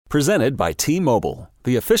Presented by T-Mobile,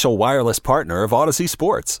 the official wireless partner of Odyssey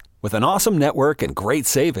Sports. With an awesome network and great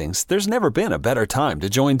savings, there's never been a better time to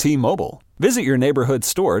join T-Mobile. Visit your neighborhood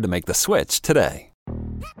store to make the switch today.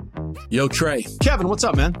 Yo, Trey. Kevin, what's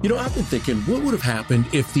up, man? You know, I've been thinking, what would have happened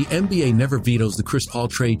if the NBA never vetoes the Chris Paul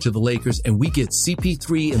trade to the Lakers and we get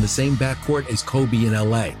CP3 in the same backcourt as Kobe in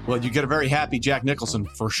LA? Well, you get a very happy Jack Nicholson,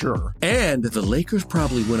 for sure. And the Lakers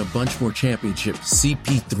probably win a bunch more championships.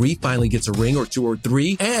 CP3 finally gets a ring or two or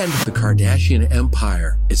three, and the Kardashian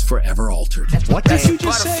empire is forever altered. What did you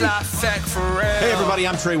just say? Hey, everybody,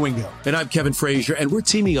 I'm Trey Wingo. And I'm Kevin Frazier, and we're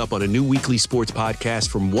teaming up on a new weekly sports podcast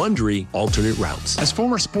from Wondery, Alternate Routes. As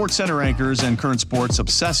former Sports Center anchors and current sports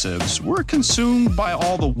obsessives, we're consumed by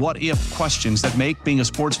all the what-if questions that make being a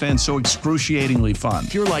sports fan so excruciatingly fun.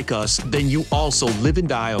 If you're like us, then you also live and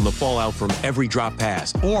die on the fallout from every drop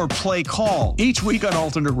pass. Or play call. Each week on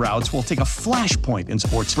Alternate Routes, we'll take a flashpoint in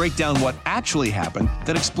sports, break down what actually happened,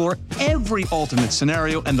 then explore every alternate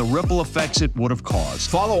scenario and the ripple effects it would have caused.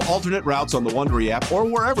 Follow Alternate Routes on the Wondery app or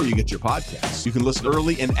wherever you get your podcasts. You can listen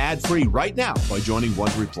early and ad-free right now by joining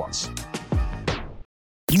Wondery Plus.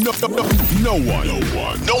 No one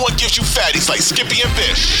gives you fatties like Skippy and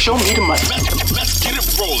Bish. Show me the money. Let's get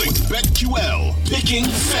it rolling. BetQL, picking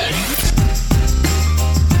fatties.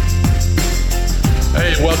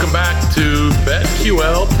 Hey, welcome back to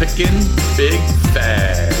BetQL, picking big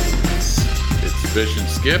fags. It's Bish and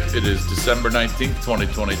Skip. It is December 19th,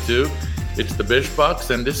 2022. It's the Bish Bucks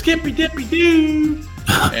and the Skippy Dippy Doo.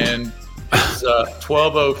 And it's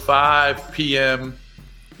 12:05 p.m.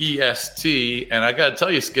 EST, and I got to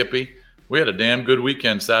tell you, Skippy, we had a damn good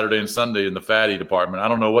weekend Saturday and Sunday in the fatty department. I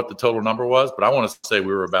don't know what the total number was, but I want to say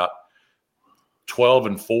we were about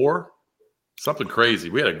 12-4, something crazy.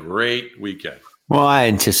 We had a great weekend. Well, I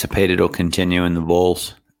anticipate it'll continue in the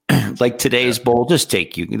bowls. Like today's bowl, just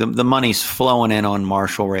take you. The money's flowing in on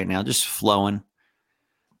Marshall right now, just flowing.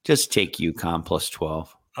 Just take UConn plus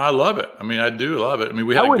 12. I love it. I mean, I do love it. I mean,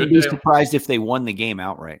 we had I a wouldn't good be day. surprised if they won the game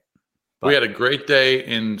outright. But we had a great day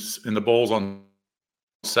in the bowls on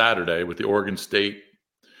Saturday with the Oregon State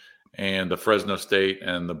and the Fresno State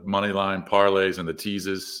and the money line parlays and the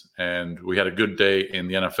teases. And we had a good day in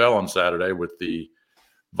the NFL on Saturday with the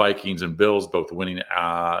Vikings and Bills both winning.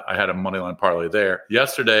 I had a money line parlay there.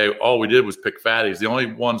 Yesterday, all we did was pick fatties. The only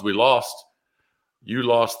ones we lost, you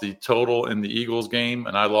lost the total in the Eagles game,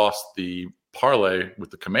 and I lost the parlay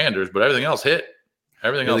with the Commanders, but everything else hit.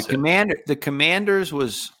 The Commanders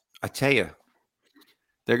was, I tell you,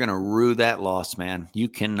 they're going to rue that loss, man. You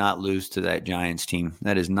cannot lose to that Giants team.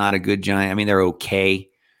 That is not a good Giant. I mean, they're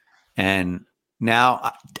okay. And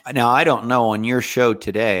now I don't know on your show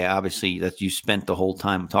today, obviously, that you spent the whole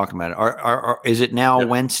time talking about it. Is it now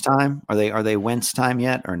Wentz time? Are they Wentz time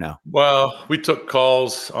yet or no? Well, we took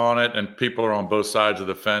calls on it, and people are on both sides of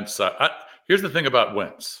the fence. Here's the thing about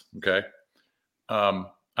Wentz, okay?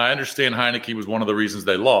 I understand Heineke was one of the reasons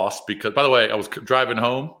they lost because, by the way, I was driving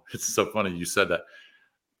home. It's so funny you said that.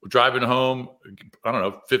 Driving home, I don't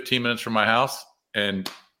know, 15 minutes from my house, and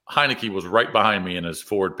Heineke was right behind me in his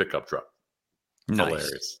Ford pickup truck. Nice.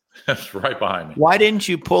 Hilarious. That's right behind me. Why didn't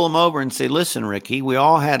you pull him over and say, listen, Ricky, we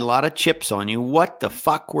all had a lot of chips on you. What the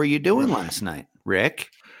fuck were you doing last night, Rick?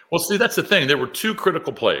 Well, see, that's the thing. There were two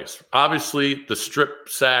critical plays. Obviously, the strip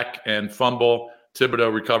sack and fumble.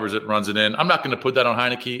 Thibodeau recovers it, runs it in. I'm not going to put that on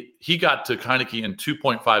Heineke. He got to Heineke in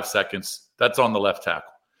 2.5 seconds. That's on the left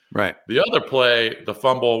tackle. Right. The other play, the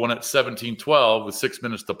fumble when it's 17-12 with 6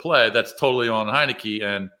 minutes to play, that's totally on Heineke.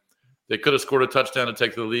 And they could have scored a touchdown to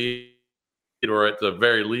take the lead, or at the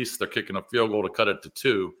very least, they're kicking a field goal to cut it to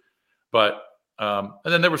 2. But and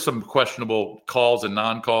then there were some questionable calls and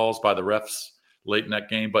non-calls by the refs late in that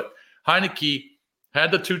game. But Heineke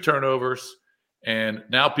had the 2 turnovers. And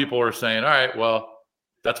now people are saying, all right, well,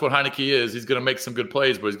 that's what Heineke is. He's going to make some good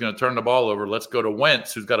plays, but he's going to turn the ball over. Let's go to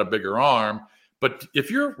Wentz, who's got a bigger arm. But if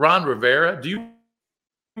you're Ron Rivera, do you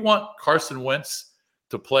want Carson Wentz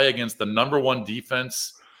to play against the number one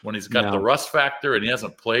defense when he's got the rust factor and he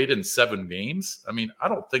hasn't played in 7 games? I mean, I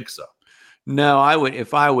don't think so. No, I would.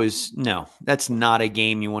 If I was, no, that's not a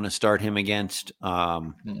game you want to start him against.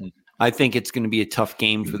 I think it's going to be a tough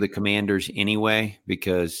game for the Commanders anyway,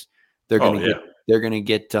 because they're going to they're going to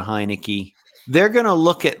get to Heineke. They're going to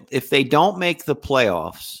look at, if they don't make the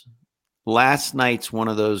playoffs, last night's one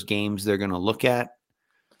of those games they're going to look at.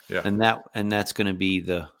 Yeah. And that's going to be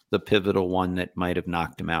the pivotal one that might have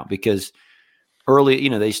knocked them out, because early,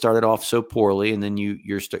 they started off so poorly, and then you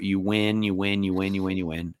win,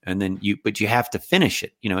 and then but you have to finish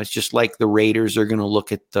it. It's just like the Raiders are going to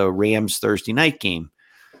look at the Rams Thursday night game.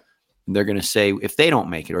 They're going to say if they don't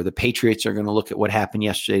make it, or the Patriots are going to look at what happened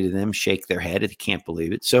yesterday to them, shake their head. They can't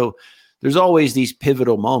believe it. So there's always these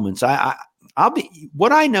pivotal moments.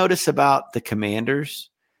 What I notice about the Commanders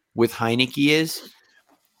with Heinicke is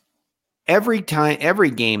every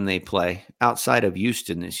game they play outside of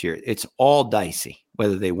Houston this year, it's all dicey,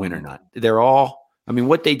 whether they win or not.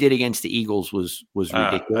 What they did against the Eagles was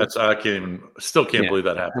ridiculous. I still can't believe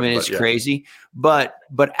that happened. I mean, it's crazy. But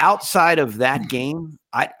outside of that game,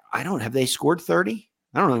 I don't have they scored 30?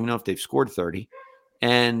 I don't even know if they've scored 30.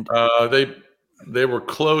 And they were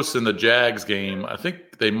close in the Jags game. I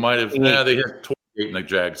think they might have. They had 28 in the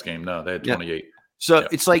Jags game. No, they had 28. So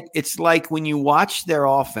it's like when you watch their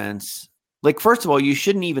offense. Like, first of all, you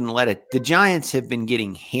shouldn't even let it. The Giants have been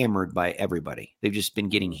getting hammered by everybody. They've just been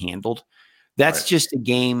getting handled. That's just a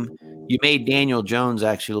game. You made Daniel Jones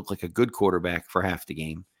actually look like a good quarterback for half the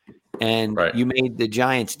game. And you made the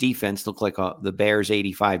Giants defense look like the Bears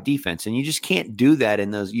 85 defense. And you just can't do that in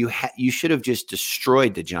those. You should have just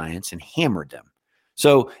destroyed the Giants and hammered them.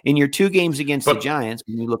 So in your 2 games against the Giants,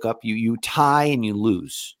 when you look up, you tie and you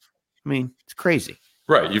lose. I mean, it's crazy.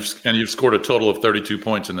 Right. You've scored a total of 32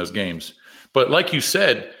 points in those games. But like you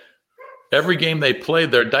said, every game they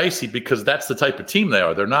played, they're dicey because that's the type of team they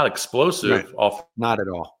are. They're not explosive not at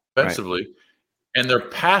all offensively. Right. And their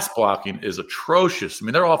pass blocking is atrocious. I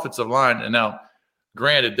mean, their offensive line, and now,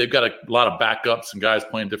 granted, they've got a lot of backups and guys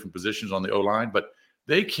playing different positions on the O-line, but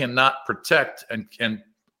they cannot protect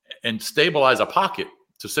and stabilize a pocket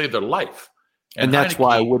to save their life. And that's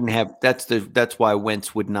why I wouldn't have. That's why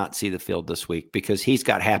Wentz would not see the field this week, because he's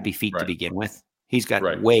got happy feet to begin with. He's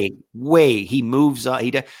got way. He moves up.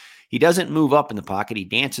 He doesn't move up in the pocket. He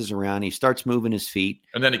dances around. He starts moving his feet,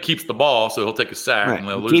 and then he keeps the ball, so he'll take a sack and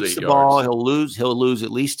he'll lose 8 yards. Keeps the ball. He'll lose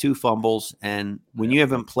at least 2 fumbles. And when you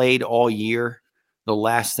haven't played all year, the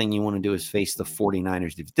last thing you want to do is face the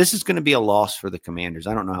 49ers. This is going to be a loss for the Commanders.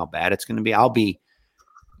 I don't know how bad it's going to be. I'll be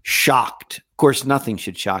shocked. Of course, nothing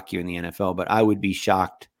should shock you in the NFL, but I would be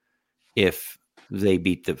shocked if they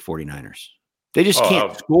beat the 49ers. They just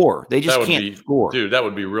can't score. They just can't score. Dude, that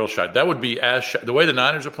would be real shocking. That would be the way the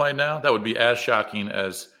Niners are playing now, that would be as shocking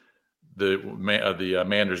as the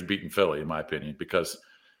Manders beating Philly, in my opinion, because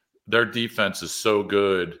their defense is so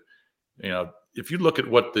good. You know, if you look at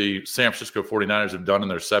what the San Francisco 49ers have done in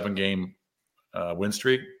their 7-game win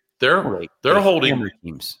streak, they're holding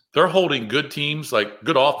teams. They're holding good teams, like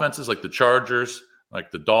good offenses, like the Chargers,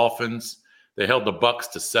 like the Dolphins. They held the Bucs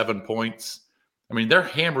to 7 points. I mean, they're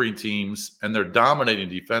hammering teams and they're dominating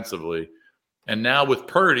defensively. And now with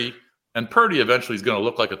Purdy, and Purdy eventually is going to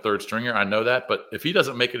look like a third stringer. I know that. But if he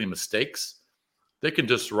doesn't make any mistakes, they can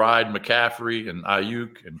just ride McCaffrey and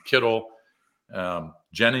Ayuk and Kittle.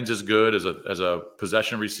 Jennings is good as a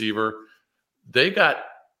possession receiver. They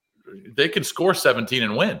can score 17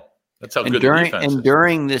 and win. That's how good the defense is. And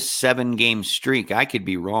during this 7-game streak, I could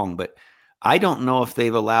be wrong, but I don't know if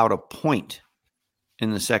they've allowed a point in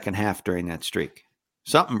the second half during that streak.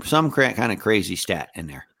 Some kind of crazy stat in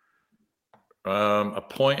there. A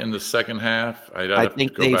point in the second half. I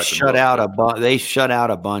think they shut out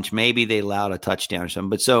a bunch. Maybe they allowed a touchdown or something.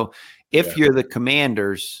 But so if you're the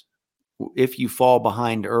Commanders, if you fall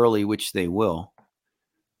behind early, which they will,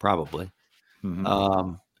 probably.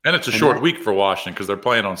 Mm-hmm. And it's a short week for Washington because they're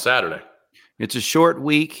playing on Saturday. It's a short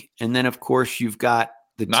week, and then of course you've got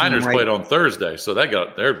the Niners played on Thursday, so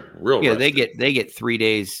they're real. Yeah, rested. they get 3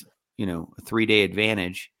 days, a 3-day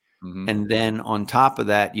advantage, and then on top of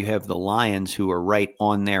that, you have the Lions who are right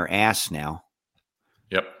on their ass now.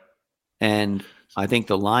 Yep. And I think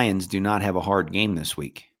the Lions do not have a hard game this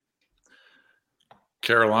week.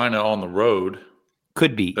 Carolina on the road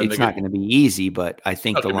could be. It's not going to be easy, but I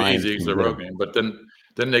think the Lions easy. It's a road game, but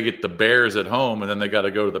then they get the Bears at home, and then they got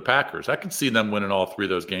to go to the Packers. I could see them winning all 3 of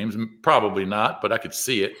those games. Probably not, but I could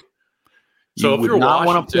see it. So if you're not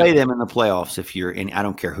want to play them in the playoffs, if you're in, I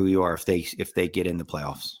don't care who you are, if they get in the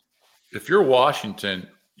playoffs. If you're Washington,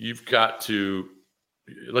 you've got to.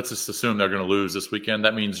 Let's just assume they're going to lose this weekend.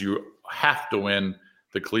 That means you have to win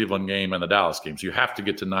the Cleveland game and the Dallas games. You have to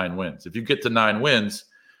get to 9 wins. If you get to 9 wins,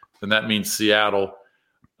 then that means Seattle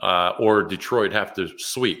or Detroit have to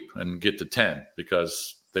sweep and get to 10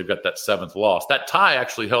 because they've got that 7th loss. That tie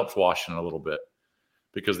actually helps Washington a little bit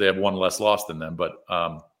because they have 1 less loss than them. But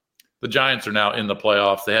the Giants are now in the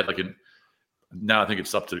playoffs. They had now I think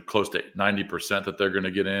it's up to close to 90% that they're going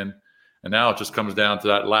to get in. And now it just comes down to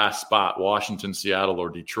that last spot, Washington, Seattle, or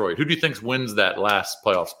Detroit. Who do you think wins that last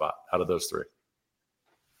playoff spot out of those 3?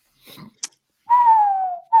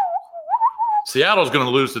 Seattle's going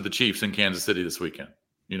to lose to the Chiefs in Kansas City this weekend.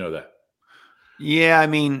 You know that. Yeah, I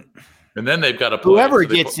mean, And then they've got to play. Whoever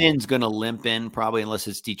gets in is going to limp in probably, unless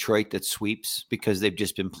it's Detroit that sweeps, because they've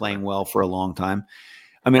just been playing well for a long time.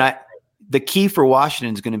 I mean, the key for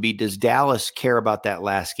Washington is going to be, does Dallas care about that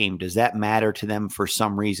last game? Does that matter to them for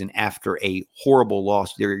some reason after a horrible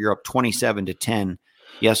loss? You're up 27-10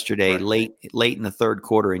 yesterday, late in the third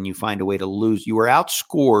quarter, and you find a way to lose. You were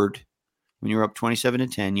outscored when you were up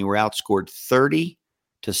 27-10. You were outscored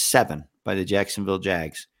 30-7 by the Jacksonville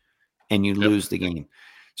Jags, and you lose the game.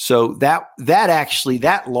 So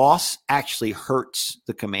that loss actually hurts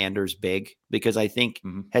the Commanders big, because I think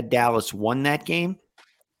had Dallas won that game,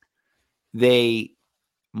 they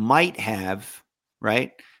might have,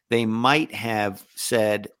 right? They might have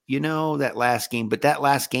said, that last game, but that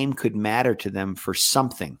last game could matter to them for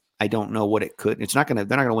something. I don't know what it could. They're not going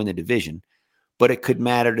to win the division, but it could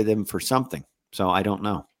matter to them for something. So I don't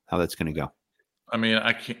know how that's going to go. I mean,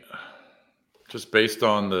 I can't, just based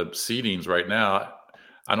on the seedings right now,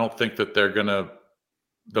 I don't think that they're going to,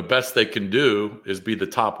 the best they can do is be the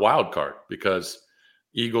top wild card, because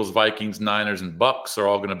Eagles, Vikings, Niners, and Bucks are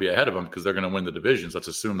all going to be ahead of them because they're going to win the divisions. Let's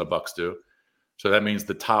assume the Bucks do. So that means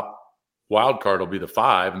the top wild card will be the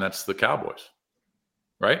 5, and that's the Cowboys,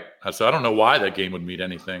 right? So I don't know why that game would mean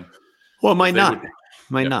anything. Well, it might not.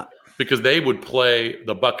 Not. Because they would play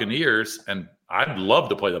the Buccaneers, and I'd love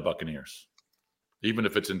to play the Buccaneers, even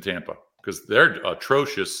if it's in Tampa, because they're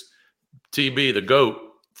atrocious. TB, the GOAT,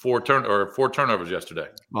 4 turnovers yesterday.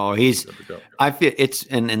 Oh, I feel it's,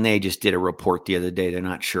 and they just did a report the other day. They're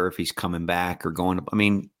not sure if he's coming back or going. I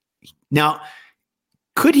mean, now,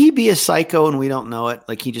 could he be a psycho and we don't know it?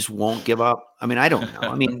 Like, he just won't give up. I mean, I don't know.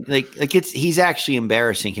 I mean, he's actually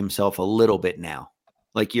embarrassing himself a little bit now.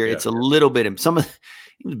 It's a little bit.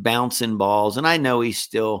 He was bouncing balls, and I know he's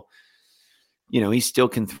still, he still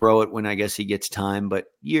can throw it when I guess he gets time. But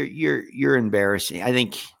you're embarrassing. I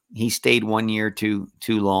think he stayed 1 year too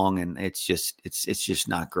long, and it's just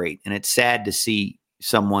not great. And it's sad to see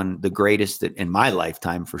someone, the greatest in my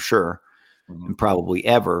lifetime for sure, and probably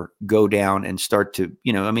ever, go down and start to,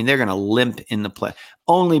 I mean, they're going to limp in the play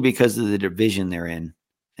only because of the division they're in.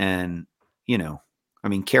 And, I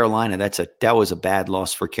mean, Carolina, that was a bad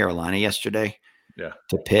loss for Carolina yesterday. Yeah.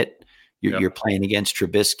 To Pitt. You're playing against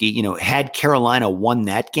Trubisky. Had Carolina won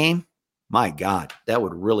that game, my God, that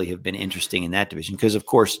would really have been interesting in that division. Because, of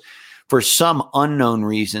course, for some unknown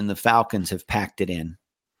reason, the Falcons have packed it in.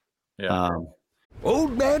 Yeah.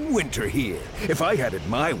 Old Man Winter here. If I had it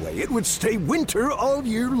my way, it would stay winter all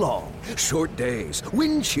year long. Short days,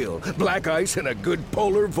 wind chill, black ice, and a good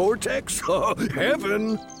polar vortex. Oh,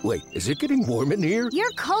 heaven. Wait, is it getting warm in here?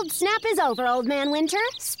 Your cold snap is over, Old Man Winter.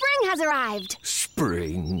 Spring has arrived.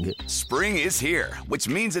 Spring. Spring is here, which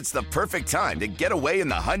means it's the perfect time to get away in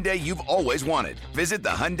the Hyundai you've always wanted. Visit the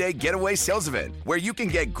Hyundai Getaway Sales Event, where you can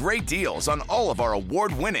get great deals on all of our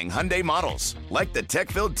award-winning Hyundai models, like the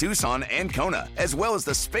tech-filled Tucson and Kona, as well as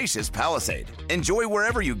the spacious Palisade. Enjoy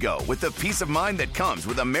wherever you go with the peace of mind that comes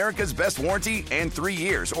with America's best warranty and 3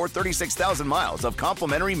 years or 36,000 miles of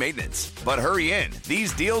complimentary maintenance. But hurry in,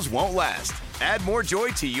 these deals won't last. Add more joy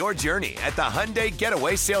to your journey at the Hyundai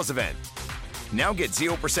Getaway Sales Event. Now get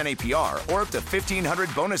 0% APR or up to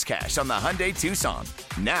 $1,500 bonus cash on the Hyundai Tucson.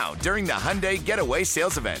 Now, during the Hyundai Getaway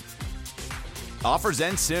Sales Event. Offers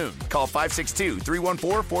end soon. Call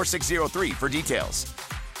 562-314-4603 for details.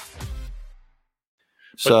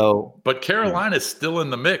 But Carolina's still in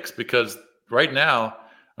the mix, because right now,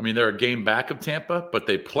 I mean, they're a game back of Tampa, but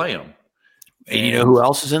they play them. And you know who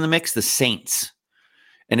else is in the mix? The Saints.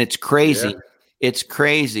 And it's crazy. Yeah. It's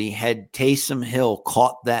crazy. Had Taysom Hill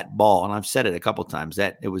caught that ball, and I've said it a couple times,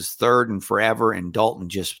 that it was 3rd and forever, and Dalton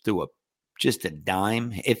just threw a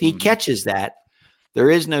dime. If he catches that, there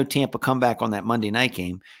is no Tampa comeback on that Monday night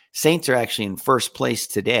game. Saints are actually in first place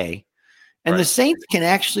today, and the Saints can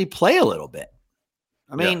actually play a little bit.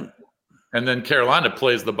 I mean, and then Carolina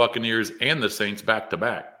plays the Buccaneers and the Saints back to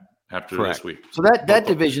back after this week. So that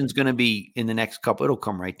division's going to be in the next couple. It'll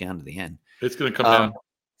come right down to the end. It's going to come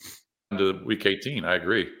down to week 18. I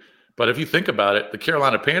agree. But if you think about it, the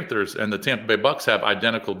Carolina Panthers and the Tampa Bay Bucks have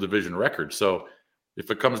identical division records. So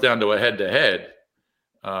if it comes down to a head-to-head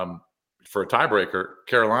for a tiebreaker,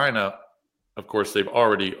 Carolina, of course, they've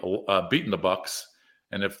already beaten the Bucks,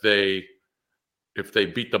 and if they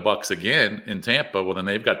beat the Bucks again in Tampa, well, then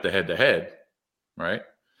they've got the head-to-head, right?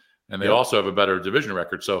 And they also have a better division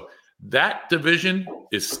record. So that division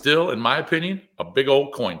is still, in my opinion, a big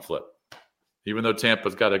old coin flip, even though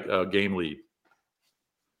Tampa's got a game lead.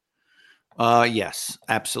 Yes,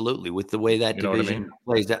 absolutely. With the way that division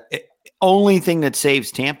plays, only thing that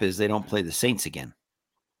saves Tampa is they don't play the Saints again.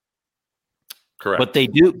 Correct. But they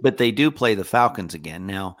do play the Falcons again.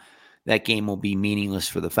 Now, that game will be meaningless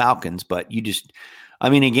for the Falcons. But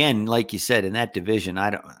again, like you said, in that division,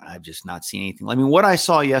 I've just not seen anything. I mean, what I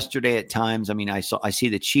saw yesterday at times, I see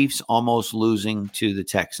the Chiefs almost losing to the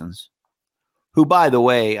Texans, who, by the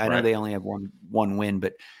way, I know they only have one win,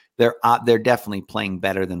 but they're definitely playing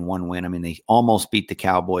better than one win. I mean, they almost beat the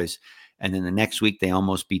Cowboys, and then the next week they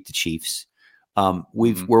almost beat the Chiefs.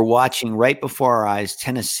 We're watching right before our eyes.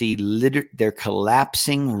 Tennessee, they're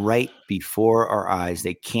collapsing right before our eyes.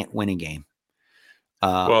 They can't win a game.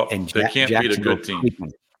 And they can't beat a good team.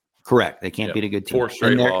 Correct. They can't beat a good team. 4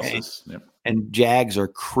 straight losses. And Jags are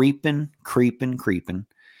creeping.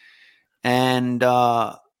 And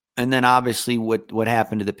then obviously what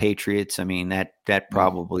happened to the Patriots, I mean, that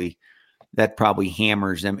probably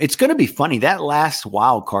hammers them. It's going to be funny. That last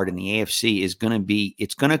wild card in the AFC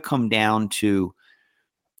it's going to come down to,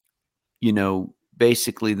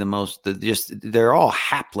 basically they're all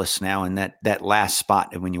hapless now in that last spot.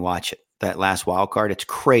 And when you watch it, that last wild card, it's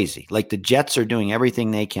crazy. Like the Jets are doing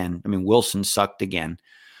everything they can. I mean, Wilson sucked again.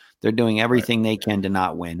 They're doing everything they can to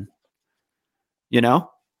not win,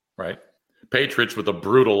 Right. Patriots with a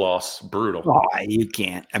brutal loss. Brutal. Oh, you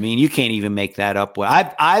can't even make that up. Well,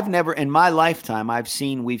 I've never in my lifetime,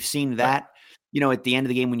 we've seen that, at the end of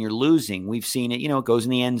the game when you're losing, we've seen it, it goes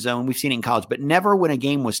in the end zone. We've seen it in college, but never when a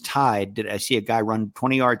game was tied did I see a guy run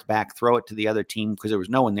 20 yards back, throw it to the other team because there was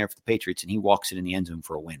no one there for the Patriots, and he walks it in the end zone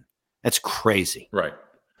for a win. That's crazy. Right.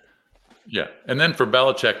 Yeah. And then for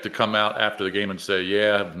Belichick to come out after the game and say,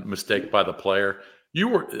 mistake by the player.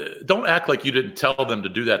 Don't act like you didn't tell them to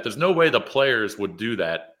do that. There's no way the players would do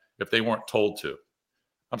that if they weren't told to.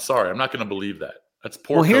 I'm sorry. I'm not going to believe that. That's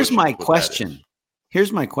poor. Well, here's my question.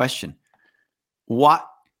 What?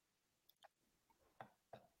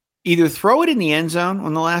 Either throw it in the end zone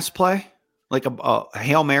on the last play, like a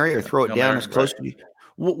Hail Mary, or throw it down as close to you.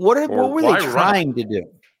 What were they trying to do?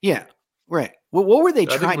 Yeah, right. What were they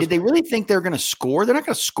trying? Did they really think they're going to score? They're not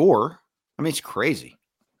going to score. I mean, it's crazy.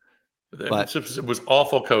 But it was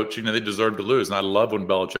awful coaching, and they deserved to lose. And I love when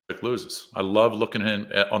Belichick loses. I love looking at him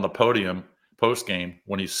on the podium post game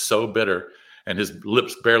when he's so bitter and his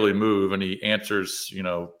lips barely move, and he answers,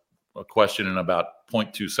 a question in about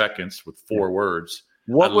 0.2 seconds with 4 words.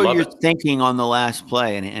 What were you thinking on the last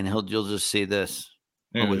play? And you'll just see this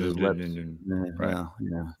with his lips. Right.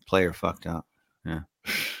 Player fucked up. Yeah.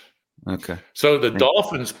 Okay. So the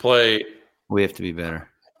Dolphins play. We have to be better.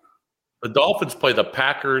 The Dolphins play the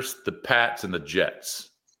Packers, the Pats, and the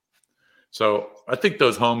Jets. So I think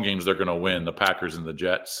those home games they're going to win, the Packers and the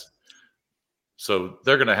Jets. So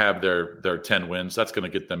they're going to have their 10 wins. That's going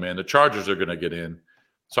to get them in. The Chargers are going to get in.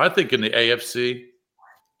 So I think in the AFC,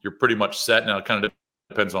 you're pretty much set. Now it kind of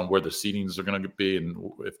depends on where the seedings are going to be and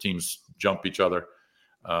if teams jump each other.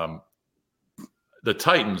 The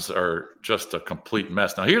Titans are just a complete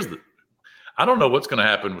mess. Now I don't know what's going to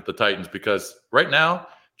happen with the Titans because right now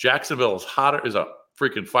Jacksonville is a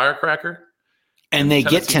freaking firecracker. And they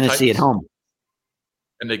get Tennessee at home.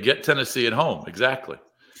 And they get Tennessee at home. Exactly.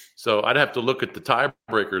 So I'd have to look at the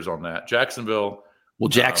tiebreakers on that. Jacksonville. Well,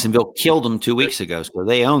 Jacksonville killed them 2 weeks ago, so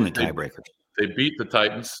they own the tiebreakers. They beat the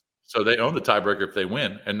Titans, so they own the tiebreaker if they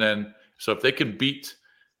win. And then, so if they can beat,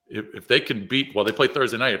 they play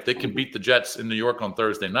Thursday night. If they can beat the Jets in New York on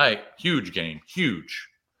Thursday night, huge game, huge.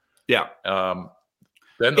 Yeah.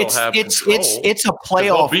 Then they'll have control. It's a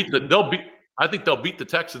playoff. I think they'll beat the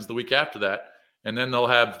Texans the week after that, and then they'll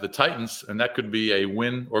have the Titans, and that could be a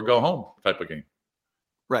win or go home type of game.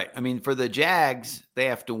 Right. I mean, for the Jags, they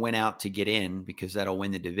have to win out to get in because that'll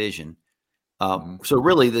win the division. So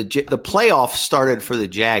really, the playoffs started for the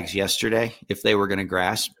Jags yesterday if they were going to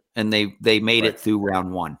grasp, and they made it through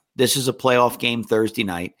round 1. This is a playoff game Thursday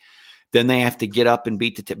night. Then they have to get up and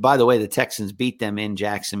beat by the way, the Texans beat them in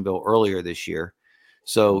Jacksonville earlier this year.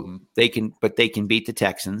 So they can beat the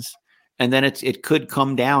Texans. And then it could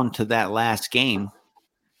come down to that last game.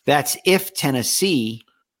 That's if Tennessee,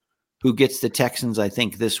 who gets the Texans, I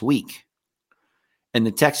think, this week. And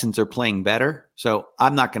the Texans are playing better. So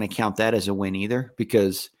I'm not going to count that as a win either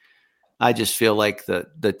because I just feel like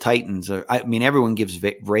the Titans are – I mean, everyone gives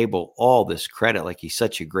Vrabel all this credit like he's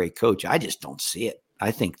such a great coach. I just don't see it. I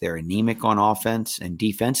think they're anemic on offense and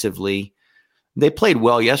defensively. They played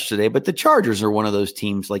well yesterday, but the Chargers are one of those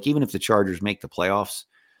teams, like even if the Chargers make the playoffs,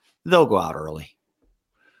 they'll go out early.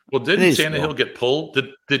 Well, didn't Tannehill get pulled?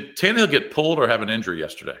 Did Tannehill get pulled or have an injury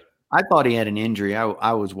yesterday? I thought he had an injury.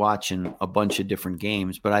 I was watching a bunch of different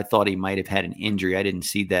games, but I thought he might have had an injury. I didn't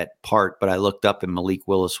see that part, but I looked up and Malik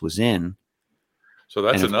Willis was in. So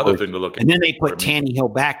that's another thing to look at. And then they put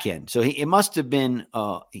Tannehill back in. So it must have been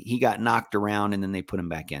he got knocked around and then they put him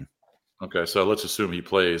back in. Okay, so let's assume he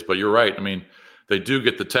plays. But you're right. I mean, They do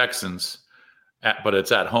get the Texans, but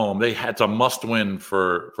it's at home. It's a must-win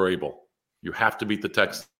for Abel. You have to beat the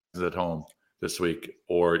Texans at home this week,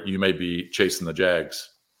 or you may be chasing the Jags.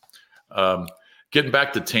 Getting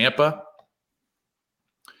back to Tampa,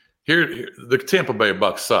 here the Tampa Bay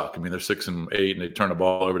Bucks suck. I mean, they're 6-8, and they turn the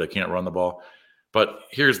ball over. They can't run the ball. But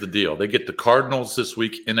here's the deal. They get the Cardinals this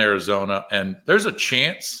week in Arizona, and there's a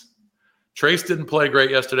chance. Trace didn't play great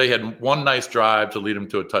yesterday. He had one nice drive to lead him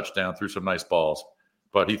to a touchdown, threw some nice balls,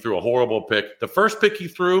 but he threw a horrible pick. The first pick he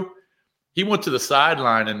threw, he went to the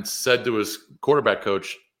sideline and said to his quarterback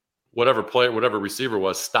coach, whatever receiver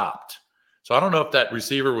was, stopped. So I don't know if that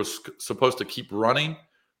receiver was supposed to keep running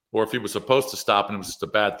or if he was supposed to stop and it was just a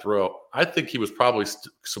bad throw. I think he was probably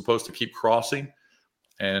supposed to keep crossing,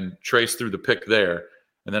 and Trace threw the pick there,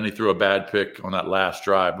 and then he threw a bad pick on that last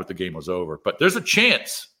drive, but the game was over. But there's a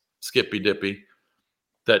chance, Skippy Dippy,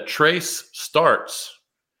 that Trace starts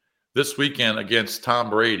this weekend against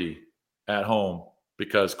Tom Brady at home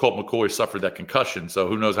because Colt McCoy suffered that concussion. So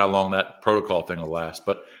who knows how long that protocol thing will last.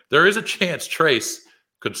 But there is a chance Trace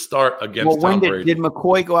could start against Tom Brady. Did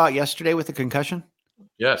McCoy go out yesterday with a concussion?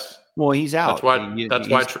 Yes. Well, he's out.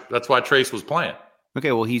 That's why Trace was playing.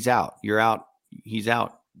 Okay, well, he's out. You're out. He's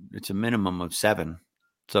out. It's a minimum of 7.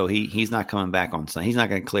 So he's not coming back on Sunday. He's not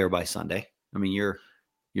going to clear by Sunday. I mean, you're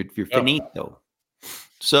finito.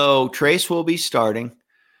 So Trace will be starting.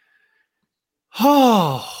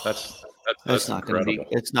 Oh, that's not going to be.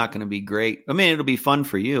 It's not going to be great. I mean, it'll be fun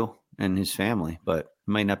for you and his family, but it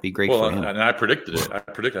might not be great for him. And I predicted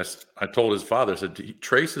it. I told his father, I said,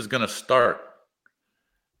 Trace is going to start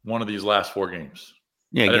one of these last 4 games.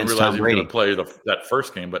 Yeah, I didn't realize he was going to play that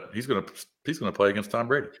first game, but he's going to play against Tom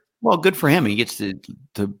Brady. Well, good for him. He gets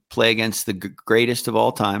to play against the greatest of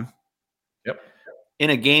all time. Yep. In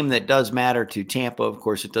a game that does matter to Tampa, of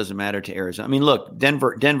course, it doesn't matter to Arizona. I mean, look,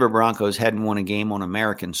 Denver Broncos hadn't won a game on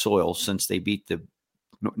American soil since they beat the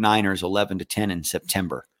Niners 11-10 in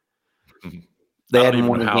September. They hadn't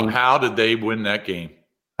won a game. How did they win that game?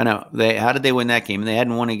 I know. How did they win that game? They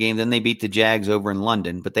hadn't won a game. Then they beat the Jags over in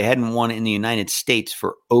London, but they hadn't won in the United States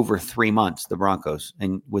for over 3 months, the Broncos.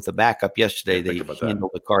 And with a backup yesterday, they handled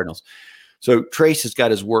the Cardinals. So Trace has got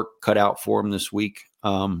his work cut out for him this week.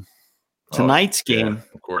 Tonight's game,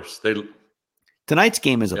 of course. Tonight's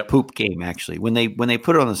game is a poop game, actually. When they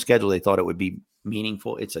put it on the schedule, they thought it would be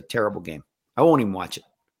meaningful. It's a terrible game. I won't even watch it.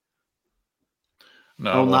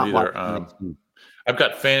 No, I won't either. I've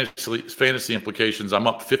got fantasy implications. I'm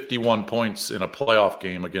up 51 points in a playoff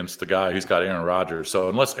game against the guy who's got Aaron Rodgers. So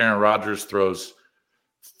unless Aaron Rodgers throws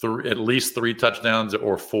at least 3 touchdowns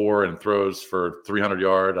or 4 and throws for 300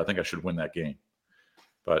 yards, I think I should win that game.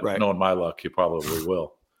 But knowing my luck, he probably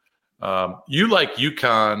will. You like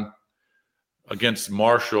UConn against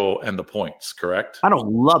Marshall and the points, correct? I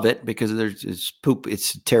don't love it because it's poop.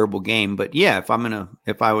 It's a terrible game. But yeah,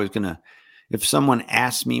 if someone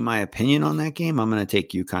asks me my opinion on that game, I'm going to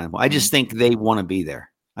take UConn. I just think they want to be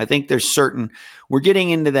there. I think there's we're getting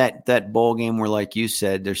into that bowl game where, like you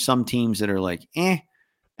said, there's some teams that are like, eh.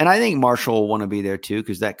 And I think Marshall will want to be there too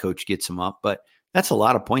because that coach gets them up. But that's a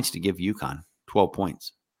lot of points to give UConn, 12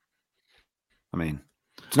 points. I mean,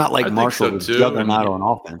 it's not like Marshall was juggling out on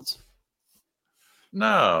offense.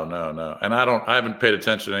 No. And I haven't paid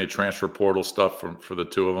attention to any transfer portal stuff for the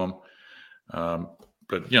two of them.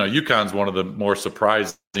 But, UConn's one of the more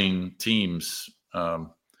surprising teams. And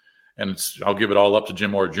I'll give it all up to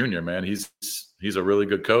Jim Moore Jr., man. He's a really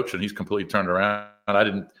good coach, and he's completely turned around.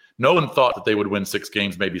 No one thought that they would win 6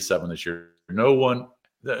 games, maybe 7 this year. No one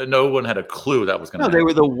had a clue that was going to happen. They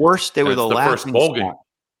were the worst. They were the laughing bowl game.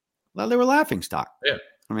 Well, they were laughing stock. Yeah.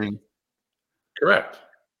 I mean, correct.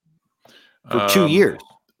 For 2 years.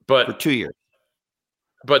 For 2 years.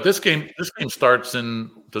 But this game starts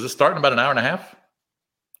does it start in about an hour and a half?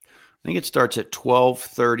 I think it starts at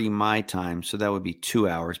 12:30 my time, so that would be 2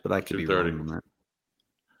 hours, but I could be wrong on that.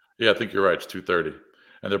 Yeah, I think you're right. It's 2:30.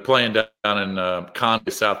 And they're playing down in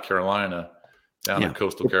Conway, South Carolina, down in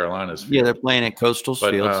Coastal Carolina's field. Yeah, they're playing at Coastal's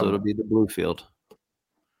field, so it'll be the blue field.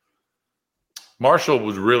 Marshall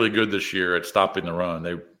was really good this year at stopping the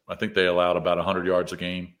run. I think they allowed about 100 yards a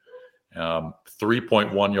game,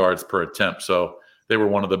 3.1 yards per attempt. So they were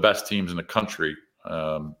one of the best teams in the country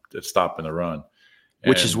at stopping the run.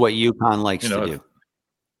 Which is what UConn likes to do.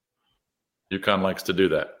 UConn likes to do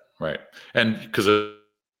that, right? And because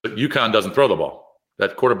UConn doesn't throw the ball.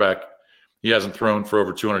 That quarterback, he hasn't thrown for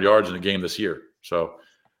over 200 yards in a game this year. So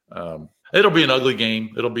it'll be an ugly game.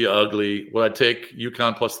 It'll be ugly. Will I take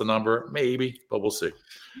UConn plus the number? Maybe, but we'll see.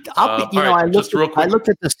 I looked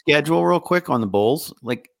at the schedule real quick on the Bulls.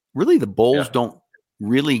 Like, really, the Bulls don't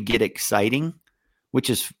really get exciting which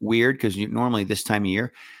is weird because normally this time of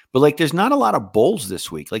year. But like, there's not a lot of bowls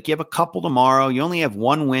this week. Like, you have a couple tomorrow. You only have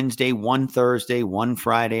one Wednesday, one Thursday, one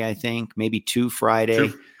Friday, I think, maybe two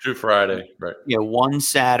Friday. Two Friday, right? Yeah, one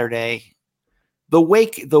Saturday. The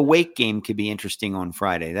Wake game could be interesting on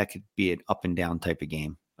Friday. That could be an up and down type of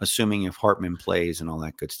game, assuming if Hartman plays and all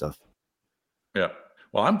that good stuff. Yeah.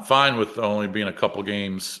 Well, I'm fine with only being a couple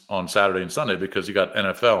games on Saturday and Sunday because you got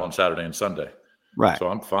NFL on Saturday and Sunday. Right. So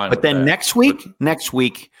I'm fine with that. But then next week,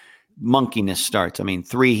 monkeyness starts. I mean,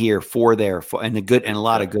 3 here, 4 there, and a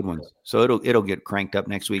lot of good ones. So it'll get cranked up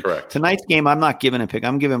next week. Correct. Tonight's game, I'm not giving a pick.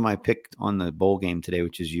 I'm giving my pick on the bowl game today,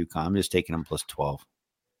 which is UConn. I'm just taking them plus 12.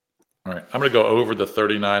 All right. I'm going to go over the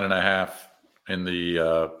 39.5 in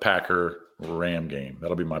the Packer-Ram game.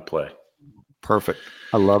 That'll be my play. Perfect.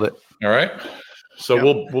 I love it. All right.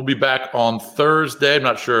 So we'll be back on Thursday. I'm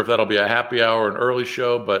not sure if that'll be a happy hour, an early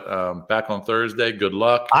show, but back on Thursday. Good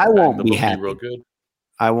luck. I won't be happy. Real good.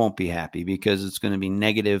 I won't be happy because it's going to be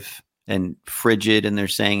negative and frigid, and they're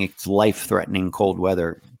saying it's life-threatening cold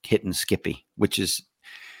weather hitting Skippy, which is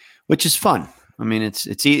fun. I mean,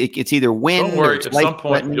 it's either wind. Don't worry. Or At some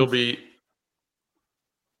point you'll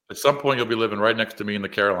be living right next to me in the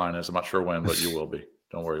Carolinas. I'm not sure when, but you will be.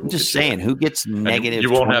 Don't worry. I'm just saying, who gets negative?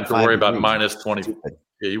 You won't have to worry about minus 20.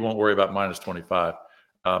 Yeah, you won't worry about minus 25.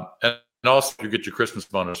 And also, you get your Christmas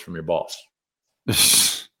bonus from your boss.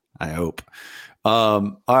 I hope.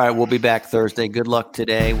 All right, we'll be back Thursday. Good luck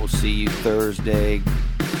today. We'll see you Thursday.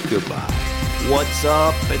 Goodbye. What's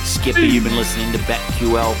up? It's Skippy. You've been listening to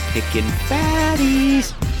BetQL Pickin'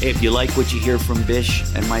 Fatties. If you like what you hear from Bish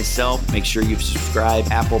and myself, make sure you subscribe.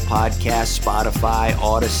 Apple Podcasts, Spotify,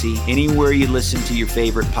 Odyssey, anywhere you listen to your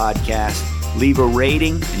favorite podcast. Leave a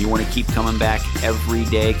rating, and you want to keep coming back every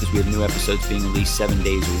day because we have new episodes being released 7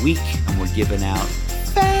 days a week, and we're giving out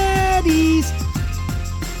fatties.